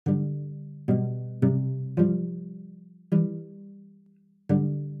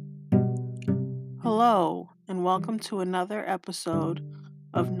Hello, and welcome to another episode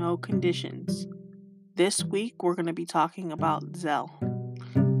of No Conditions. This week, we're going to be talking about Zelle.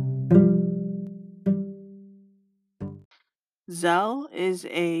 Zelle is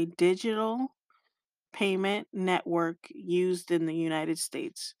a digital payment network used in the United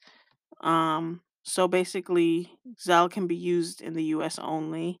States. So basically, Zelle can be used in the US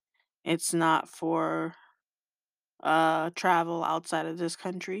only. It's not for travel outside of this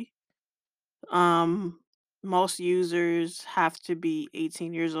country. Um, Most users have to be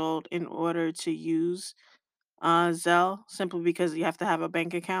 18 years old in order to use Zelle, simply because you have to have a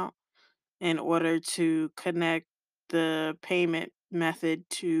bank account in order to connect the payment method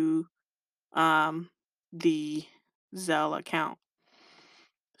to um, the Zelle account.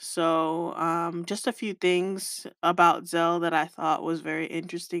 So, just a few things about Zelle that I thought was very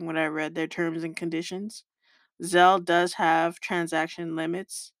interesting when I read their terms and conditions. Zelle does have transaction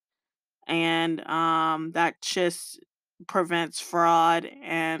limits, and that just prevents fraud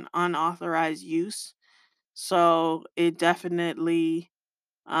and unauthorized use. So it definitely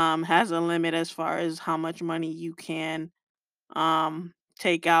has a limit as far as how much money you can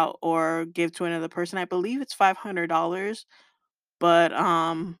take out or give to another person. I believe it's $500, but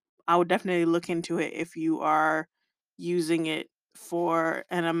I would definitely look into it if you are using it for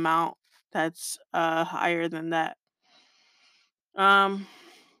an amount that's higher than that. Um,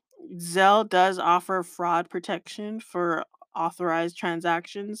 Zelle does offer fraud protection for authorized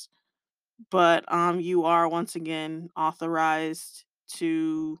transactions, but you are once again authorized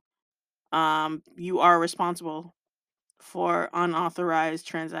to you are responsible for unauthorized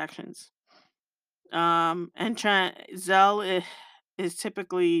transactions. Zelle is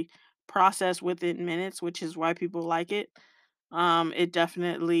typically processed within minutes, which is why people like it. It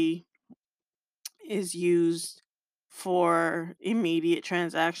definitely is used for immediate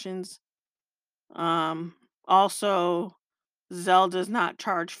transactions. Also, Zelle does not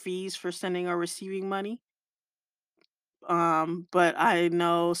charge fees for sending or receiving money. But I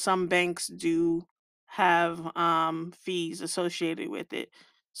know some banks do have fees associated with it.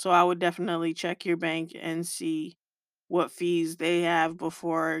 So I would definitely check your bank and see what fees they have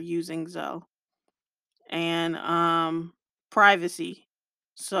before using Zelle. And privacy.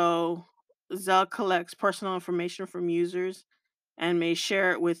 So Zelle collects personal information from users and may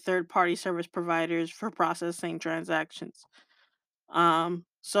share it with third-party service providers for processing transactions. So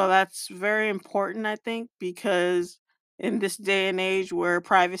that's very important, I think, because in this day and age where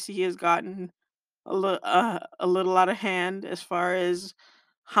privacy has gotten a little out of hand as far as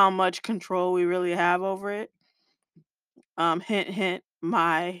how much control we really have over it. Hint, hint,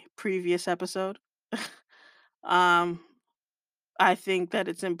 my previous episode. um, I think that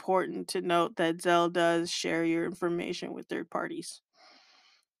it's important to note that Zelle does share your information with third parties.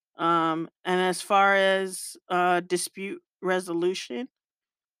 And as far as dispute resolution,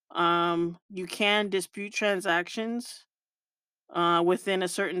 you can dispute transactions within a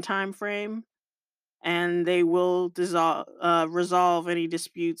certain time frame, and they will resolve any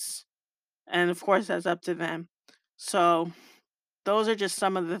disputes. And of course, that's up to them. So those are just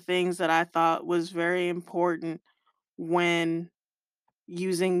some of the things that I thought was very important when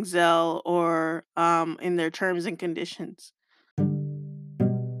using Zelle or in their terms and conditions.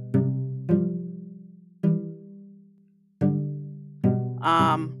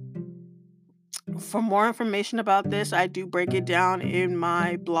 Um, for more information about this, I do break it down in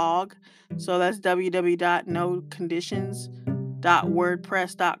my blog. So that's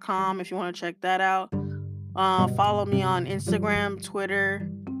www.noconditions.wordpress.com if you want to check that out. Follow me on Instagram, Twitter,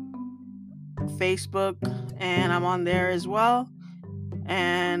 Facebook, and I'm on there as well.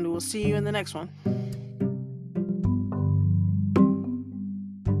 And we'll see you in the next one.